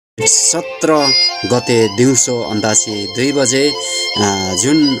17 गते दिउँसो अन्दाजी 2 बजे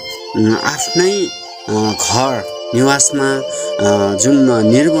जुन आफ्नै घर निवासमा जुन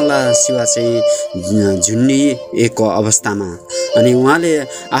निर्मला शिवा चाहिँ झुन्डिएको अवस्थामा अनि उहाँले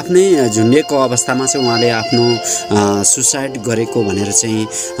आफ्नै झुन्डिएको अवस्थामा चाहिँ उहाँले आफ्नो सुसाइड गरेको भनेर चाहिँ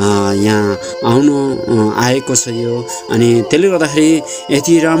यहाँ आएको छ यो। अनि त्यसले गर्दाखेरि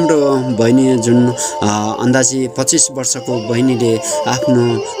यति राम्रो बहिनी जुन अन्दाजी 25 वर्षको बहिनीले आफ्नो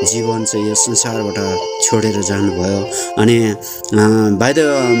जीवन चाहिँ यो संसारबाट छोडेर जानुभयो। अनि बाइ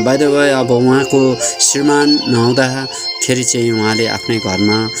द वे अब उहाँको श्रीमान नहुँदाखेरि चाहिँ उहाँले आफ्नै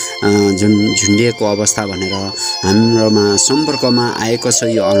घरमा जुन झुन्डिएको अवस्था भनेर हाम्रोमा सम्पर्कमा आएको छ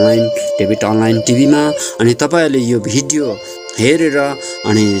यो डेभिड अनलाइन टिभीमा। अनि तपाईहरुले यो भिडियो हेरेर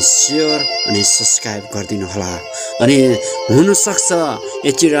अनि शेयर अनि सब्स्क्राइब गरिदिनु होला। अनि हुन सक्छ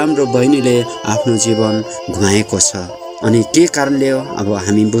यति राम्रो बहिनीले आफ्नो जीवन गुमाएको छ अनि के कारणले हो अब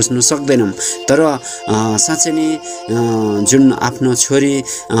हामी बुझ्न सक्दैनौं। तर साँच्चै नै जुन आफ्नो छोरी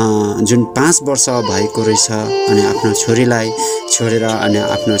जुन 5 वर्ष भएको रहेछ अनि आफ्नो छोरीलाई छोडेर अनि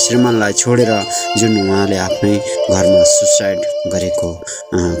आफ्नो श्रीमानलाई छोडेर जुन उहाँले आफ्नै घरमा सुसाइड गरेको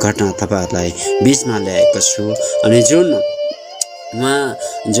घटना तपाईहरुलाई बीचमा ल्याएको छु। अनि जुन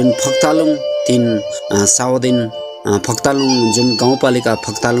फक्तालुङ 3 साउदिन फक्तालुङ जुन गाउँपालिका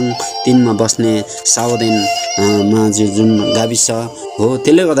फक्तालुङ 3 मा बस्ने साउदिन मा जुन गाविस हो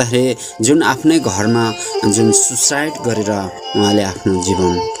त्यसले गर्दाखेरि जुन आफ्नै घरमा जुन सुसाइड गरेर उहाँले आफ्नो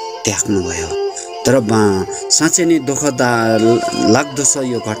जीवन त्याग्नु भयो। तर साँच्चै नै दुःखद लाग्दो छ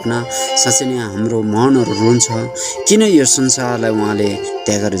यो घटना। साँच्चै नै हाम्रो मनहरु रुन्छ किन यो संसारलाई उहाँले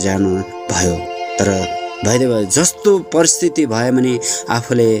त्यागेर जानु भयो। तर भाइदेव जस्तो परिस्थिति भयो भने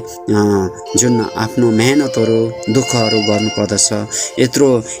आफूले जुन आफ्नो मेहनतहरु दुःखहरु गर्नुपर्दछ। यत्रो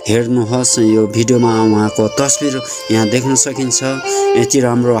हेर्नुहोस् यो भिडियोमा उहाँको तस्बिर यहाँ देख्न सकिन्छ। यति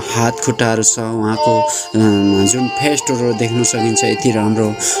राम्रो हात खुट्टाहरु छ उहाँको जुन फेसहरु देख्न सकिन्छ यति राम्रो।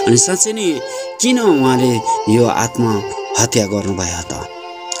 अनि साँच्चै नै किन उहाँले यो आत्महत्या गर्नुभयो त?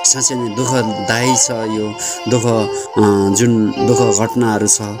 साँच्चै नै दुःखदायी छ यो जुन दुःख घटनाहरु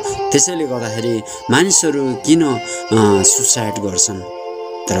छ। त्यसैले गर्दाखेरि मानिसहरु किन सुसाइड गर्छन्?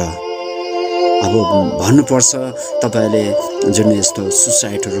 तर अब भन्नुपर्छ तपाईले जुन यस्तो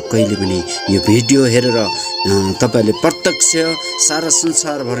सुसाइडहरु कहिले पनि यो भिडियो हेरेर तपाईले प्रत्यक्ष सारा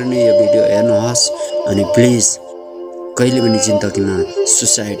संसारभर नै यो भिडियो हेर्नुहोस्। अनि प्लिज कहिले पनि जिन्दगीमा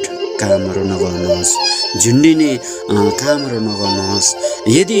सुसाइड कामहरु नगर्नुहोस्, झुन्डिने कामहरु नगर्नुहोस्।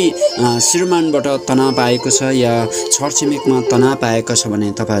 यदि श्रीमानबाट तनाव आएको छ या छरछिमेकमा तनाव आएको छ भने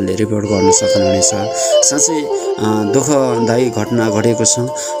तपाईहरुले रिपोर्ट गर्न सक्नुहुनेछ। साँच्चै दुःखदायी घटना घटेको छ।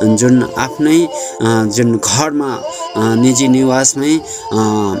 जुन आफ्नै जुन घरमा निजी निवासमै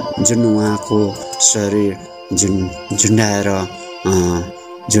जुन उहाँको शरीर जुन झुन्डाएर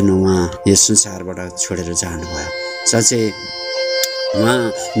जुन उहाँ यस संसारबाट छोडेर जानुभयो। साँच्चै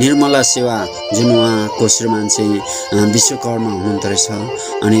उहाँ निर्मला शिवा जुन उहाँको श्रीमान चाहिँ विश्वकर्मा हुनुहुँदो रहेछ।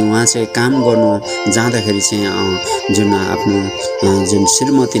 अनि उहाँ चाहिँ काम गर्नु जाँदाखेरि चाहिँ जुन आफ्नो जुन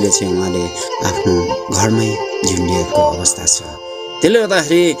श्रीमतीले चाहिँ उहाँले आफ्नो घरमै झुन्डिएको अवस्था छ। त्यसले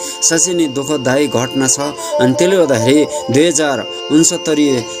गर्दाखेरि साँच्चै नै दुःखदायी घटना छ। अनि त्यसले गर्दाखेरि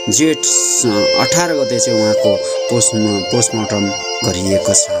 2069 जेठ 18 गते चाहिँ उहाँको पोस्टमार्टम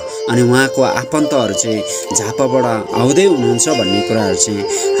गरिएको छ। अनि उहाँको आफन्तहरु चाहिँ झापाबाट आउँदै हुनुहुन्छ भन्ने कुराहरु चाहिँ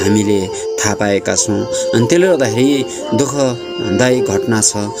हामीले थाहा पाएका छौं। अनि त्यसले गर्दाखेरि दुःखदायी घटना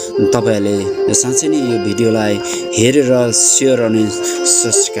छ। तपाईहरुले साँच्चै नै यो भिडियोलाई हेरेर शेयर अनि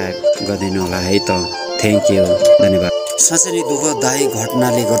सब्स्क्राइब गरिदिनु होला है त। थ्यांक यू, धन्यवाद। साँच्चै नै दुःखदायी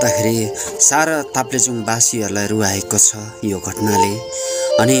घटनाले गर्दाखेरि सारा ताप्लेजुङ वासीहरुलाई रुवाएको छ यो घटनाले।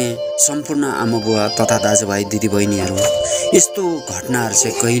 अनि सम्पूर्ण आमाबुवा तथा दाजुभाइ दिदीबहिनीहरु यस्तो घटनाहरु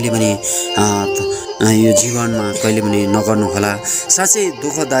चाहिँ कहिले पनि यो जीवनमा कहिले पनि नगर्नु होला। साँच्चै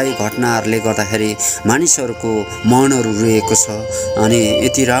दुःखदायी घटनाहरुले गर्दाखेरि मानिसहरुको मनहरु रुएको छ। अनि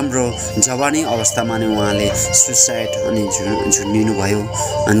यति राम्रो जवानी अवस्थामा नै उहाँले सुसाइड अनि झुन्डिनु भयो।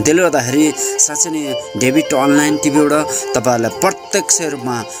 अनि त्यसले गर्दाखेरि साँच्चै नै डेभिड अनलाइन टिभीबाट तपाईहरुलाई प्रत्यक्ष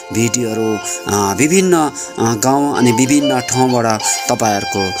रूपमा भिडियोहरु विभिन्न गाउँ अनि विभिन्न ठाउँबाट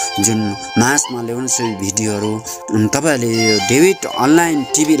तपाईहरुको जुन माझमा ल्याउनुहुन्छ भिडियोहरु तपाईहरुले डेभिड अनलाइन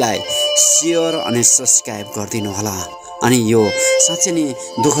टिभीलाई शेयर अनि सब्स्क्राइब गरिदिनु होला। अनि यो साँच्चै नै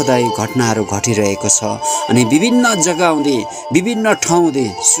दुःखदायी घटनाहरु घटिरहेको छ। अनि विभिन्न जग्गा हुँदै विभिन्न ठाउँ हुँदै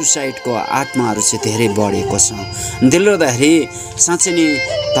सुसाइडको आत्माहरु चाहिँ धेरै बढेको छ। त्यसले गर्दाखेरि साँच्चै नै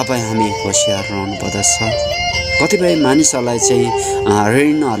तपाई हामी होशियार रहनु पर्दछ। कतिपय मानिसहरूलाई चाहिँ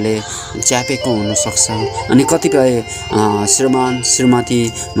ऋणहरूले च्यापेको हुनसक्छ अनि कतिपय श्रीमान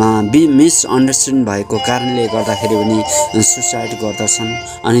श्रीमतीमा मिसअन्डरस्ट्यान्डिङ भएको कारणले गर्दाखेरि पनि सुसाइड गर्दछन्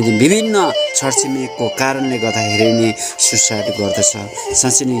अनि विभिन्न छरछिमेकको कारणले गर्दाखेरि पनि सुसाइड गर्दछ।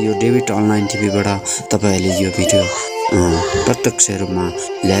 साँच्चै नै यो डेभिड अनलाइन टिभीबाट तपाईँहरूले यो भिडियो प्रत्यक्ष रूपमा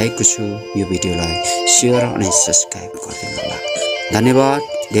ल्याएको छु। यो भिडियोलाई सेयर अनि सब्सक्राइब गरिदिनु होला। धन्यवाद।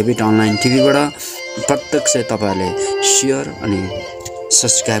 डेभिड अनलाइन टिभीबाट प्रत्यक्ष तपाईँहरूले सेयर अनि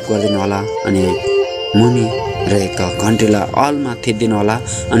सब्सक्राइब गरिदिनु होला अनि मुनि रहेका घन्टीलाई अलमा थिचिदिनु होला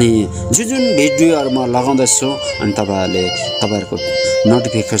अनि जुन भिडियोहरू म लगाउँदैछु अनि तपाईँहरूको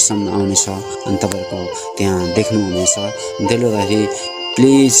नोटिफिकेसन आउनेछ अनि तपाईँहरूको त्यहाँ देख्नुहुनेछ। त्यसले गर्दाखेरि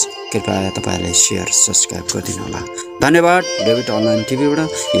प्लिज कृपया तपाईँहरूले सेयर सब्सक्राइब गरिदिनु होला। धन्यवाद। डेभिड अनलाइन टिभीबाट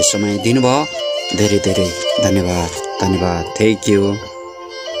यो समय दिनुभयो धेरै धेरै धन्यवाद। Thank you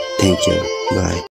by.